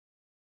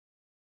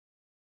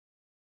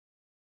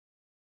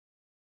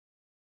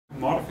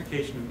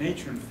modification of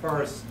nature and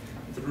forests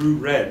through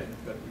RED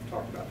that we've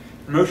talked about.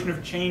 Promotion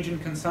of change in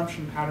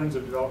consumption patterns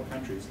of developed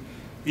countries.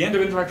 The end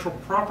of intellectual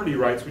property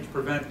rights, which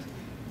prevent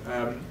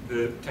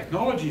the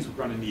technologies we're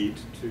going to need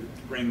to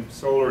bring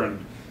solar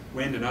and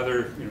wind and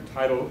other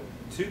tidal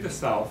to the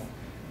south,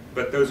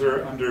 but those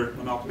are under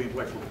monopoly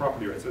intellectual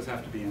property rights. Those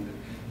have to be ended.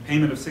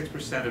 Payment of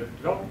 6% of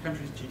developing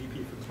countries'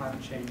 GDP for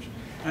climate change.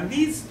 And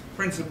these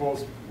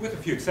principles, with a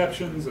few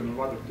exceptions and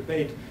a lot of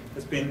debate,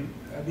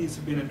 these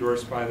have been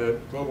endorsed by the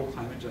global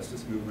climate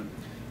justice movement.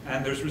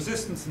 And there's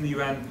resistance in the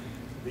UN.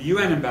 The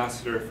UN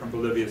ambassador from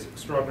Bolivia is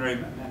extraordinary, a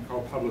man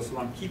called Pablo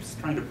Salom, keeps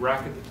trying to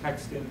bracket the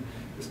text in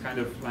this kind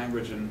of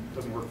language and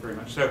doesn't work very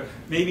much. So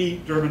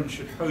maybe Durban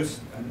should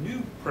host a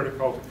new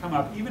protocol to come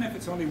up, even if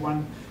it's only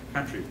one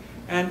country.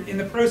 And in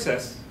the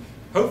process,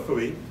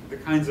 hopefully, the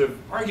kinds of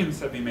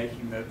arguments I've been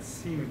making that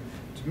seem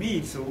to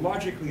me to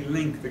logically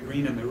link the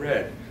green and the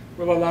red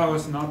will allow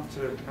us not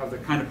to have the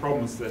kind of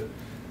problems that,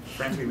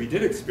 frankly, we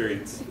did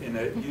experience in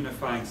a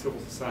unifying civil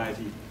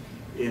society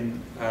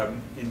in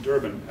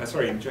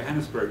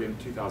Johannesburg in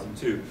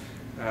 2002.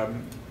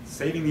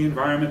 Saving the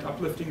environment,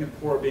 uplifting the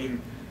poor,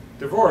 being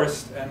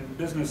divorced, and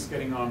business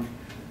getting on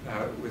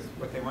with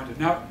what they wanted.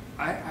 Now,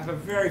 I have a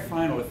very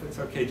final, if it's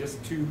okay,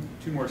 just two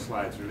more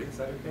slides, really. Is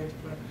that okay,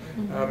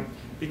 Claire?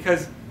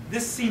 Because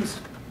this seems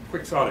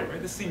quixotic,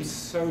 right? This seems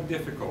so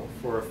difficult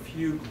for a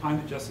few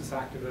climate justice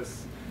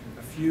activists,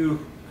 a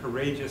few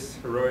courageous,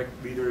 heroic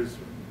leaders,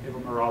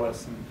 Evo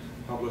Morales and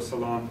Pablo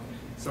Salom.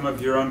 Some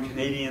of your own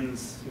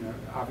Canadians,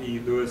 Avi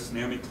Lewis,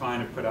 Naomi Klein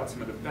have put out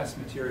some of the best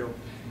material.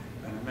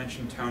 And I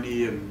mentioned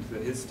Tony and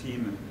his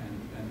team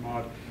and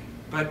Maud.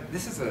 But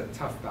this is a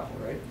tough battle,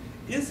 right?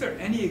 Is there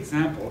any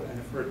example, and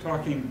if we're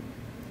talking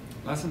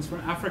lessons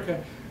from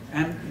Africa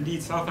and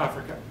indeed South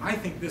Africa, I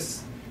think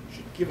this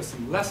should give us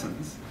some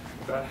lessons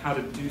about how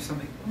to do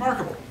something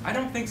remarkable. I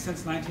don't think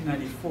since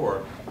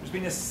 1994 there's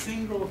been a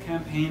single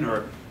campaign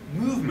or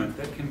movement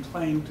that can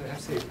claim to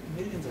have saved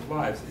millions of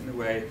lives in the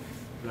way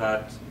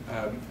that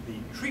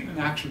the Treatment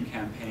Action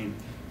Campaign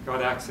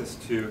got access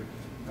to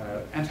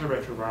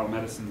antiretroviral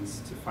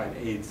medicines to fight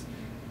AIDS.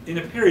 In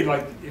a period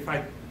like, if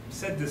I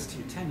said this to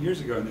you 10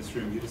 years ago in this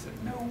room, you'd have said,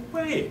 no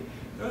way!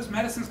 Those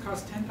medicines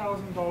cost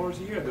 $10,000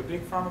 a year. The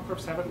big pharma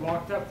corps have it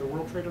locked up. The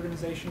World Trade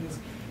Organization is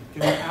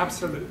going to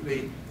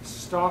absolutely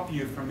stop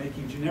you from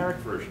making generic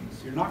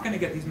versions. You're not going to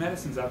get these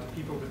medicines out to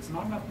people. That's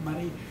not enough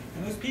money,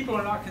 and those people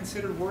are not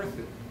considered worth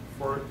it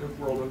for the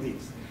world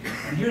elites.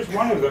 And here's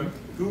one of them,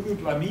 Gugu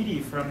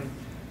Dlamini from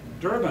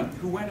Durban,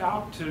 who went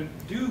out to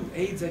do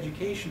AIDS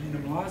education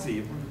in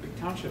Umlazi, one of the big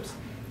townships,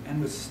 and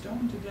was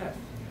stoned to death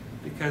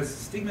because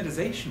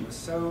stigmatization was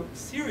so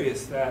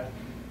serious that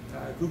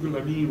Gugu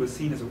Dlamini was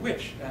seen as a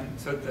witch. And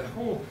so the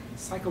whole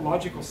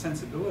psychological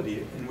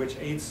sensibility in which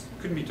AIDS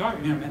couldn't be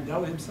talked,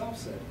 Mandela himself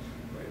said,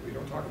 we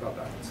don't talk about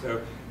that.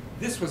 So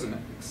this was an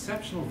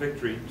exceptional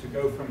victory to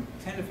go from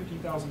 $10,000 to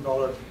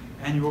 $15,000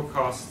 annual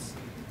costs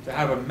to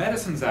have a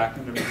Medicines Act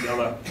under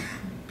Mandela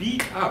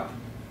beat up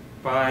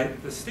by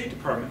the State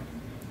Department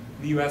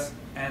in the US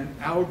and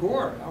Al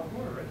Gore,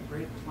 right, the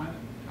great climate,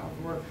 Al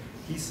Gore,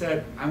 he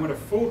said, I want a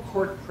full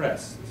court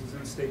press. This is in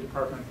the State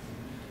Department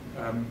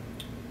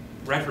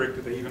rhetoric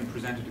that they even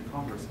presented to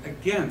Congress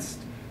against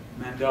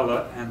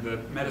Mandela and the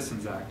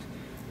Medicines Act,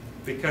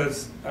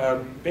 because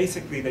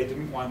basically they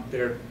didn't want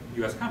their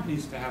US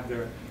companies to have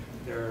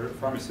their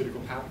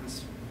pharmaceutical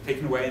patents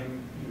taken away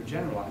and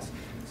generalized.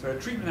 So a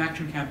treatment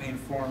action campaign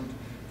formed.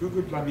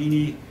 Gugu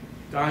Dlamini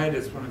died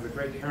as one of the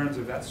great herons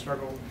of that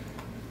struggle.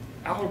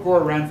 Al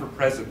Gore ran for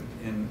president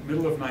in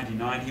middle of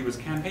 '99. He was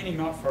campaigning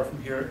not far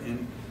from here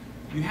in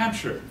New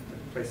Hampshire, the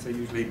place they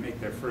usually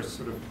make their first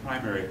sort of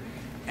primary.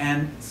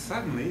 And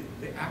suddenly,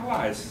 the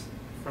allies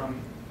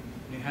from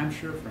New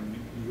Hampshire, from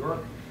New York,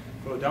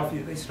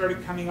 Philadelphia, they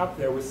started coming up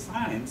there with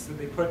signs that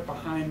they put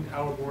behind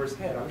Al Gore's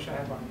head. I wish I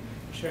had one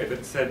to show you,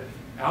 that said,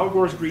 Al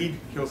Gore's greed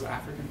kills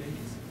African babies.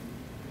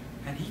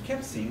 And he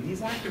kept seeing these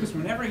activists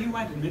whenever he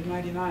went in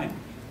mid-'99.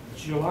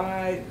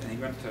 July, and he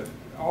went to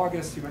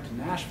August, he went to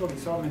Nashville, he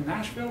saw them in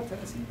Nashville,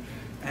 Tennessee,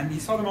 and he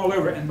saw them all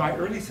over. And by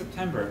early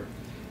September,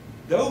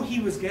 though he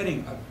was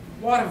getting a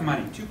lot of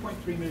money,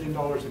 $2.3 million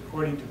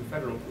according to the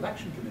Federal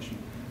Election Commission,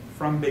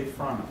 from Big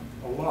Pharma,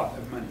 a lot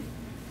of money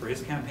for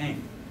his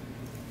campaign,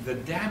 the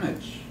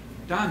damage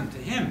done to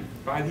him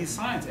by these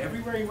signs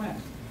everywhere he went,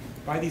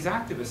 by these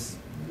activists,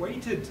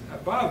 weighted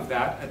above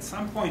that at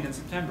some point in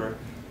September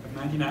of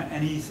 '99,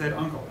 and he said,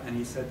 uncle, and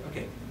he said,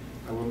 okay,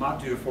 I will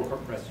not do the full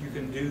court press. You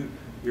can do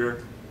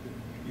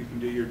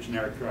your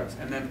generic drugs.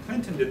 And then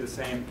Clinton did the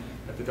same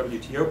at the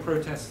WTO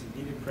protests.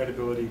 He needed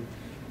credibility.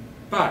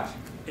 But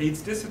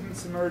AIDS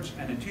dissidents emerged,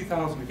 and in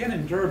 2000, again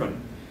in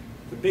Durban,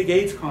 the big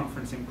AIDS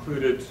conference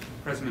included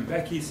President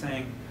Mbeki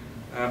saying,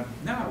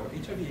 no,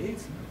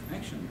 HIV/AIDS, no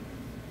connection.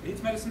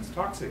 AIDS medicine's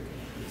toxic.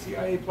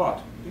 CIA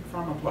plot, big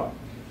pharma plot.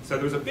 So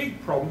there was a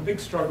big problem, big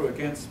struggle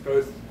against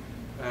both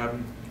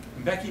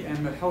Mbeki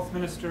and the health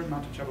minister,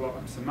 Manto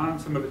Chabalala Msimang.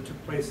 Some of it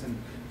took place in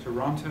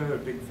Toronto, a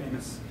big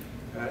famous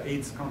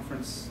AIDS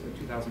conference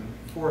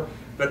 2004.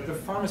 But the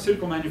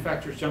pharmaceutical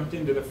manufacturers jumped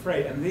into the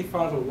fray, and they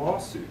filed a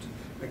lawsuit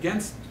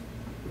against,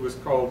 it was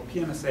called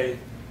PMSA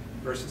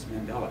versus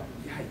Mandela.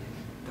 Yeah,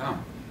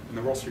 dumb. And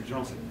the Wall Street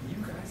Journal said, you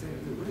guys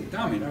are really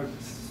dumb,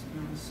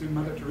 sue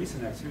Mother Teresa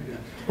next.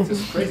 It's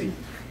just crazy.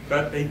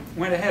 But they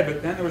went ahead,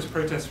 but then there was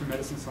protests from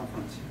Médecins Sans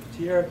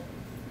Frontières,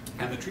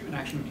 and the Treatment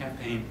Action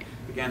Campaign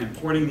began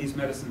importing these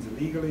medicines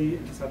illegally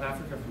into South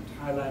Africa from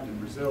Thailand and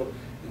Brazil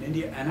and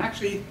India, and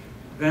actually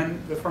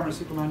then the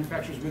pharmaceutical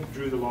manufacturers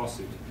withdrew the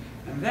lawsuit.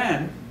 And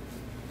then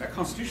a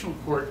constitutional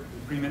court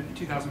agreement in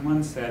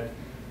 2001 said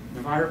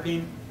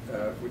nevirapine,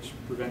 which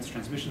prevents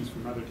transmissions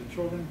from mother to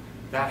children,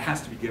 that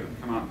has to be given.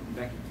 Come on,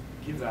 Becky,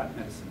 give that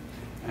medicine.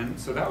 And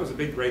so that was a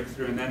big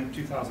breakthrough. And then in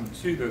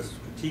 2002, those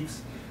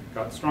critiques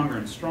got stronger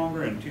and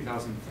stronger. In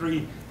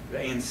 2003, the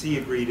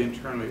ANC agreed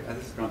internally,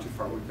 this has gone too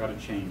far, we've got to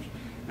change.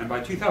 And by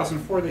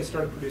 2004, they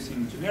started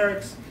producing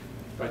generics.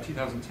 By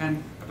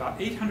 2010, about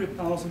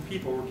 800,000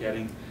 people were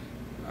getting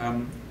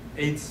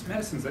AIDS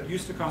medicines that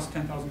used to cost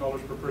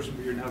 $10,000 per person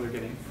per year. Now they're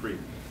getting it free.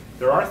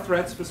 There are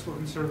threats, fiscal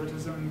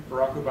conservatism,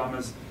 Barack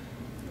Obama's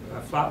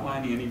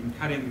flatlining and even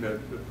cutting the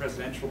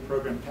presidential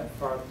program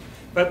PEPFAR.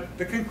 But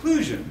the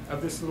conclusion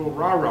of this little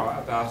rah-rah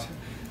about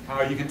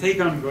how you can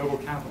take on global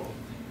capital,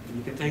 and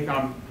you can take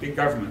on big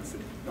governments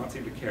that don't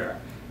seem to care,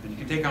 and you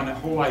can take on that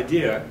whole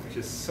idea, which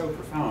is so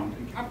profound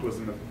in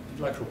capitalism, of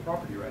intellectual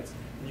property rights,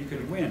 and you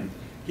can win,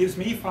 gives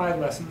me 5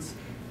 lessons.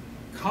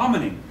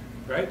 Commoning,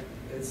 right,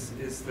 is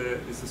the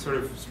sort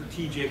of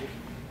strategic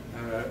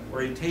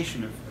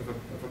orientation of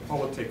a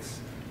politics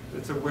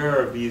that's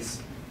aware of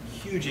these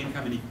huge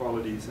income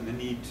inequalities and the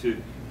need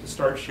to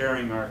start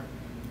sharing our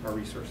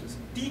resources.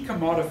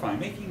 Decommodifying,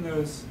 making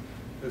those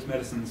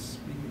medicines,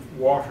 making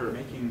water,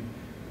 making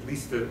at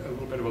least a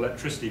little bit of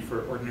electricity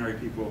for ordinary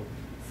people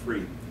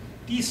free.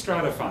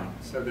 De-stratifying,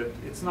 so that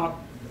it's not,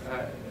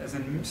 as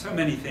in so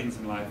many things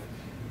in life,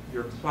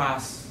 your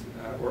class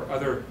or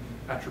other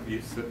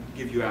attributes that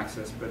give you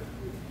access, but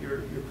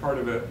you're part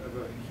of a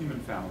human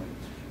family.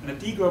 And a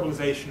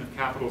deglobalization of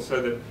capital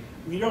so that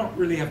we don't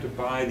really have to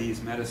buy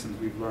these medicines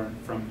we've learned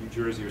from New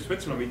Jersey or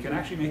Switzerland. We can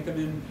actually make them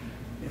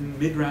in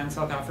Midrand,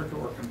 South Africa,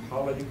 or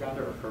Kampala,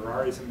 Uganda, or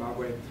Harare,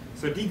 Zimbabwe.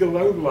 So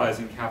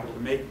deglobalizing capital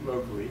to make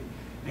locally,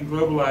 and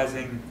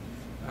globalizing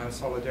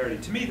solidarity.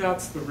 To me,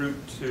 that's the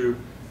route to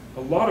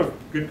a lot of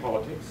good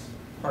politics,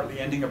 partly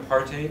ending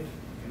apartheid,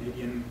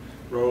 Canadian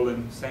role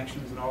in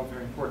sanctions and all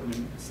very important,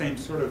 and the same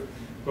sort of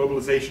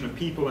globalization of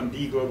people and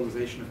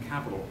deglobalization of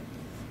capital.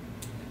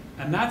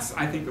 And that's,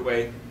 I think, the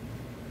way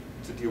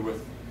to deal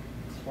with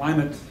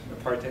climate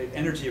apartheid,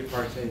 energy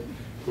apartheid,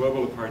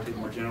 global apartheid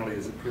more generally,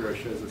 as Apiro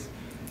shows us.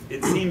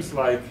 It seems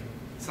like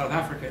South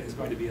Africa is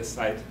going to be a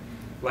site,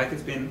 like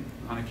it's been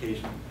on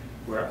occasion,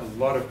 where a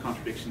lot of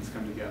contradictions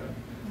come together.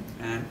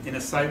 And in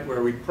a site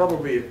where we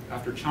probably,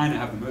 after China,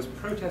 have the most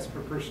protests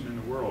per person in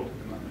the world at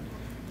the moment,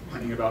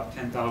 running about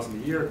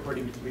 10,000 a year,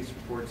 according to police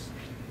reports.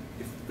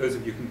 If those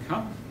of you can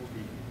come, we'll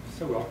be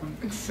so welcome,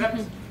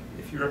 except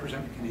if you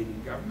represent the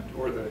Canadian government,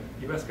 or the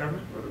US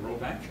government, or the World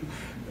Bank,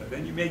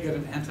 then you may get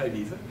an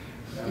anti-visa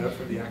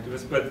for the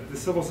activists. But the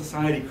civil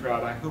society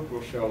crowd, I hope,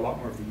 will show a lot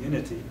more of the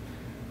unity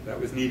that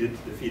was needed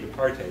to defeat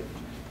apartheid.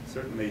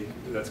 Certainly,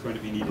 that's going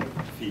to be needed to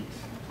defeat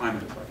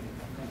climate apartheid.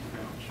 Thank you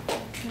very much.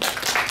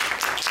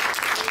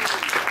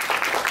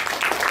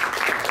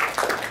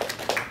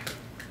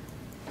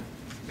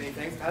 Many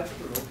thanks, Patrick.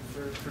 We're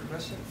open for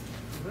questions.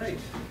 Great.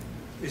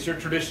 Is your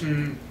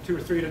tradition 2 or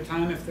 3 at a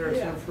time if they're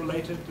sort of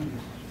related?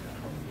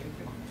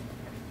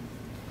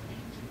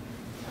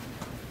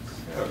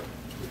 So,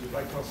 would you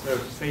like to also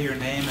say your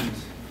name and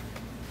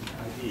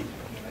ID?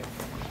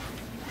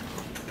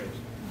 Great.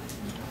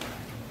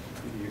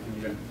 Maybe you can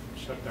even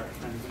shut Dr.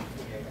 Friends in.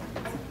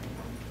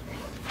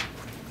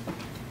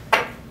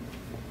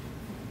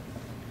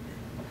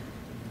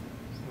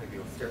 Maybe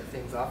we'll start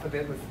things off a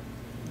bit with,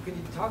 can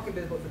you talk a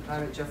bit about the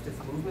climate justice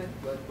movement?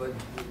 What it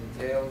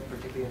entails,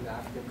 particularly in the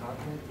African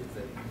continent? Is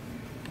it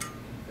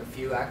a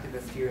few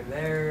activists here and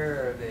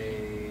there? Are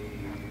they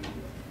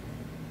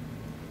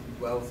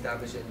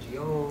well-established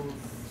NGOs,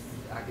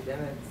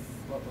 academics?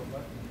 What?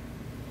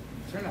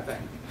 Turn that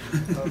back.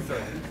 Oh,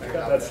 sorry. I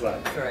got that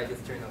slide. Sorry, I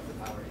just turned off the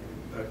power.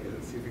 Okay,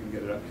 let's see if we can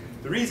get it up.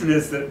 The reason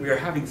is that we are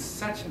having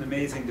such an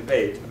amazing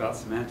debate about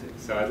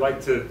semantics. So I'd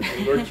like to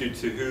alert you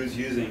to who's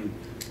using,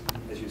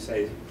 as you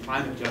say,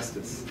 climate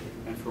justice,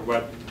 and for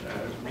what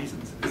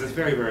reasons. Because it's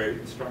very, very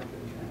instructive.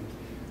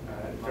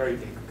 And, very.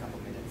 Take a couple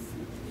minutes.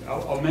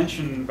 I'll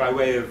mention, by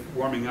way of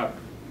warming up,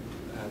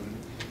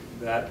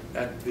 that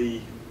at the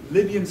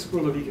Libyan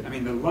School of the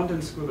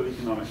London School of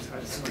Economics,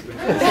 some of you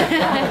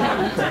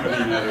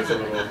know there's a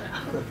little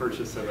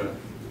purchase of a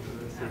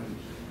certain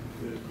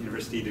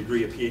university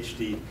degree, a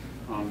PhD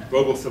on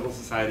global civil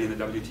society in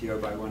the WTO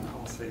by one,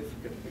 I'll say,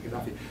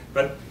 Gaddafi.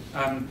 But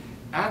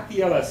at the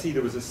LSE,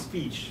 there was a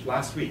speech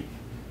last week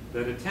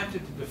that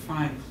attempted to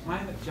define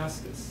climate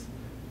justice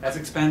as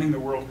expanding the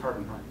world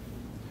carbon market.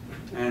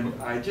 And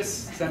I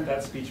just sent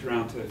that speech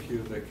around to a few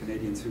of the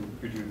Canadians who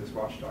do this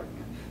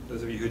watchdogging.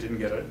 those of you who didn't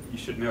get it, you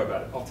should know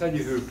about it. I'll tell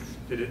you who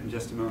did it in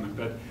just a moment.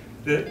 But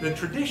the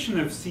tradition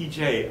of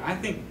CJ, I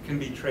think, can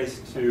be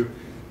traced to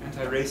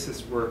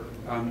anti-racist work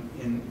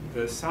in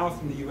the South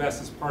in the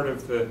US as part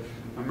of the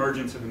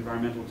emergence of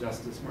environmental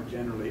justice more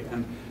generally.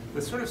 And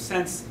the sort of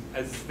sense,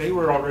 as they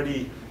were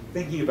already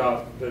thinking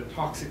about the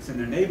toxics in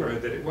their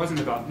neighborhood, that it wasn't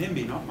about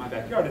NIMBY, not my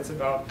backyard, it's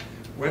about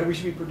whether we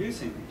should be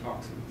producing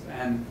toxins.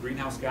 And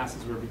greenhouse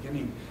gases were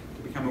beginning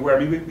to become aware.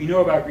 I mean, we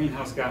know about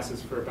greenhouse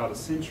gases for about a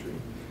century,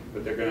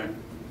 that they're going to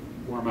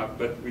warm up,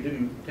 but we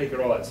didn't take it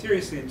all that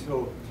seriously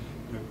until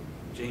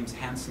James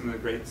Hansen, the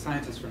great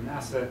scientist from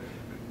NASA,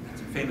 had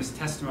some famous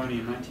testimony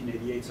in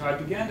 1988. So I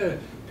began to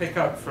pick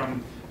up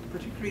from,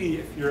 particularly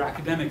if you're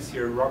academics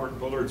here, Robert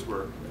Bullard's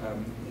work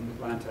in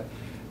Atlanta.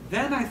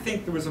 Then I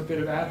think there was a bit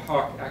of ad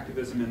hoc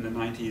activism in the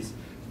 90s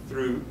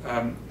through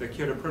the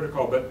Kyoto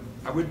Protocol, but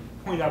I would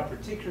point out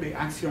particularly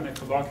Acción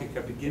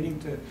Ecológica beginning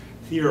to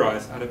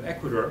theorize out of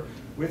Ecuador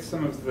with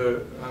some of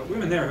the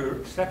women there who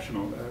are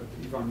exceptional,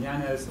 Yvonne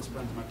Yanez,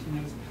 Esperanza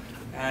Martinez,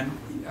 and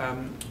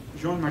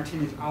Joan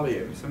Martinez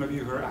Allier. Some of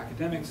you who are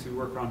academics who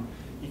work on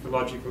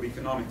ecological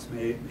economics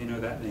may know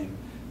that name,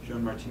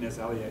 Joan Martinez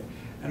Allier.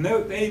 And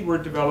they were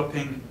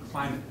developing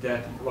climate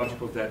debt,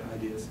 ecological debt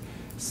ideas.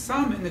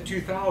 Some in the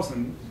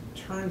 2000s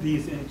turned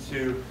these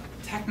into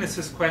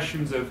technicist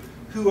questions of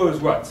who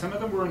owes what. Some of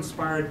them were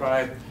inspired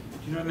by, do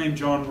you know the name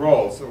John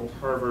Rawls, the old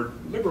Harvard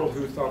liberal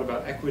who thought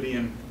about equity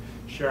and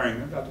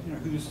sharing, about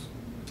who's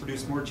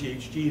produced more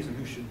GHGs and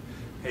who should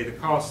pay the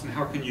costs, and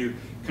how can you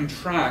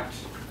contract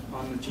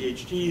on the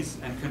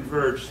GHGs and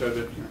converge so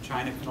that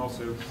China can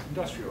also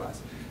industrialize.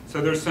 So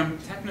there's some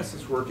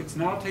technicist work. It's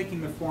now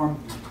taking the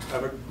form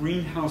of a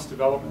greenhouse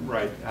development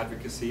right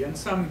advocacy, and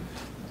some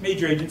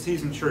major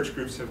agencies and church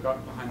groups have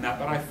gotten behind that,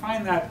 but I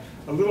find that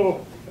a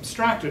little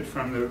abstracted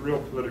from the real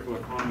political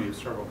economy of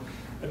struggle.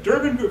 A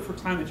Durban group for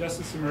climate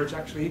justice emerged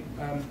actually,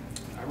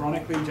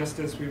 ironically, just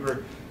as we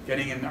were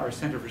getting in our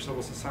Center for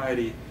Civil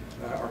Society,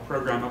 our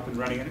program up and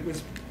running, and it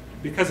was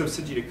because of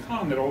Sajida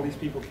Khan that all these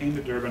people came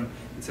to Durban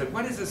and said,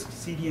 what is this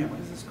CDM, what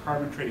is this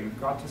carbon trading?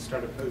 We've got to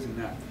start opposing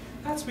that.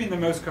 That's been the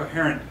most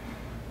coherent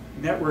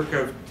network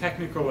of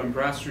technical and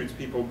grassroots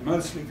people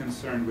mostly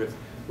concerned with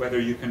whether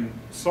you can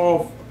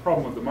solve a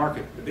problem of the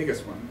market, the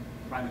biggest one,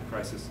 climate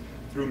crisis,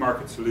 through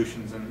market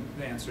solutions, and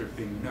the answer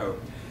being no.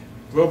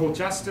 Global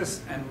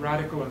justice and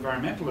radical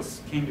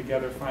environmentalists came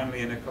together finally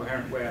in a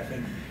coherent way, I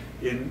think,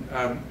 in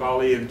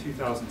Bali in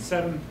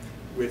 2007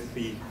 with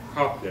the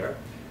COP there.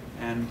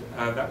 And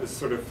that was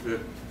sort of the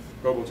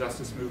global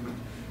justice movement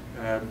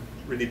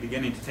really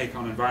beginning to take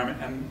on environment.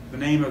 And the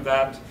name of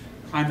that,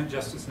 Climate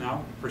Justice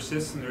Now,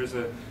 persists, and there's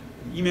an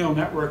email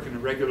network and a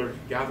regular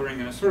gathering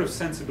and a sort of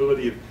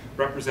sensibility of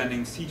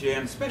representing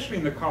CJN, especially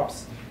in the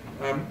COPs,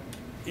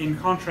 in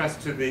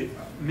contrast to the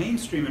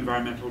mainstream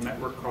environmental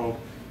network called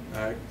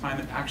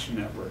Climate Action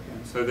Network.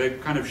 And so they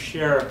kind of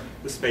share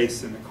the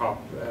space in the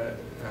COP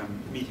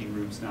meeting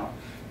rooms now.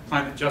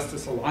 Climate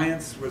Justice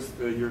Alliance was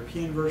the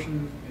European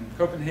version in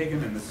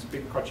Copenhagen in this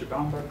big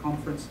Cochabamba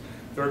conference.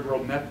 Third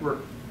World Network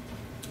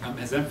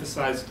has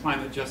emphasized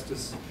climate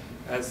justice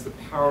as the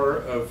power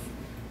of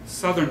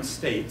southern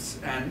states.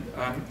 And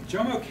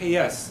Jomo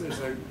K.S. is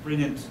a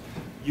brilliant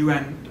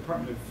UN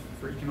Department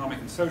for Economic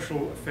and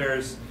Social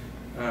Affairs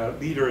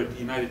leader at the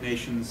United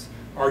Nations,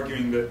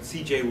 arguing that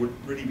CJ would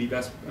really be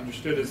best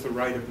understood as the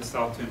right of the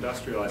South to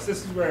industrialize.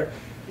 This is where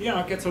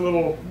it gets a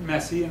little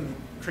messy and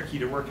tricky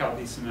to work out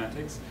these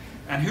semantics.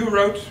 And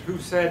who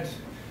said,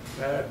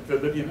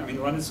 the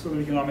London School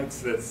of Economics,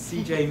 that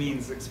CJ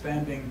means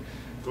expanding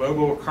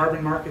global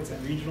carbon markets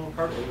and regional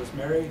carbon? It was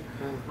Mary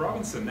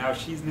Robinson. Now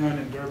she's known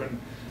in Durban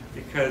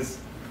because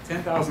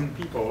 10,000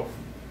 people,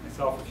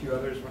 myself, a few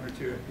others, one or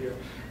two here,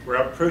 were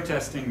out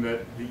protesting that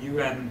the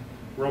UN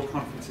World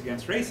Conference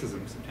Against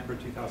Racism, September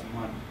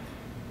 2001,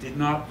 did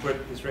not put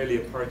Israeli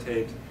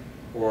apartheid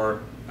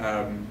or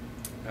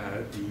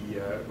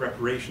the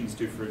reparations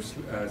due for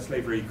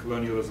slavery,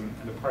 colonialism,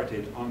 and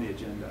apartheid on the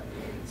agenda.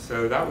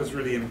 So that was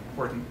really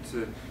important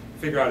to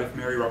figure out if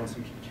Mary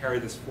Robinson could carry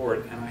this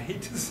forward. And I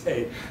hate to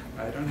say,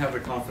 I don't have the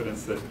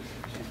confidence that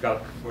she's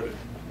got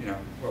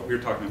what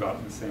we're talking about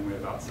in the same way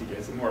about CJ.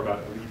 It's more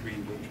about elite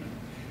re-engagement.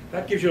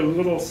 That gives you a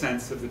little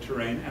sense of the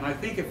terrain. And I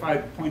think if I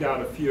point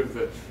out a few of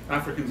the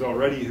Africans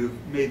already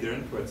who've made their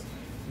inputs,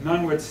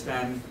 none would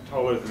stand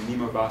taller than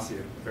Nemo Basi,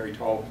 a very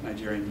tall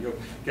Nigerian. You'll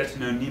get to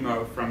know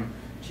Nemo from,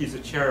 she's a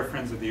chair of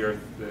Friends of the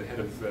Earth, the head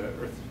of the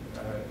Earth,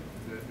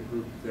 the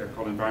group there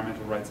called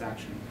Environmental Rights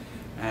Action.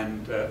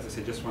 And as I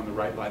say, just won the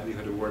Right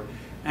Livelihood Award.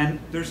 And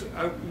there's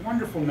a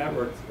wonderful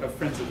network of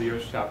Friends of the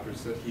Earth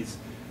chapters that he's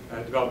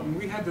developed. And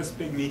we had this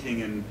big meeting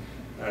in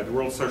the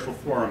World Social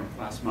Forum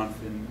last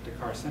month in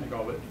Dakar,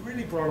 Senegal, that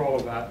really brought all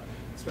of that,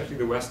 especially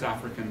the West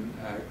African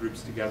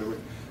groups together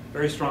with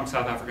very strong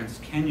South Africans.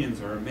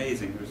 Kenyans are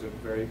amazing. There's a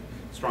very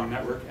strong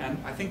network.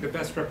 And I think the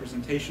best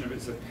representation of it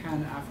is the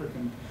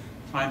Pan-African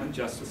Climate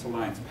Justice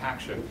Alliance,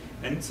 PACSHA.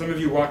 And some of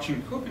you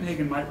watching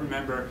Copenhagen might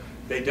remember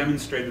they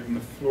demonstrated on the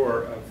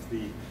floor of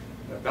the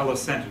Bella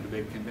Center, the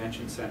big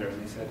convention center,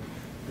 and they said,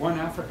 1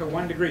 Africa,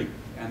 1 degree.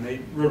 And they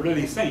were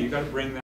really saying, you've got to bring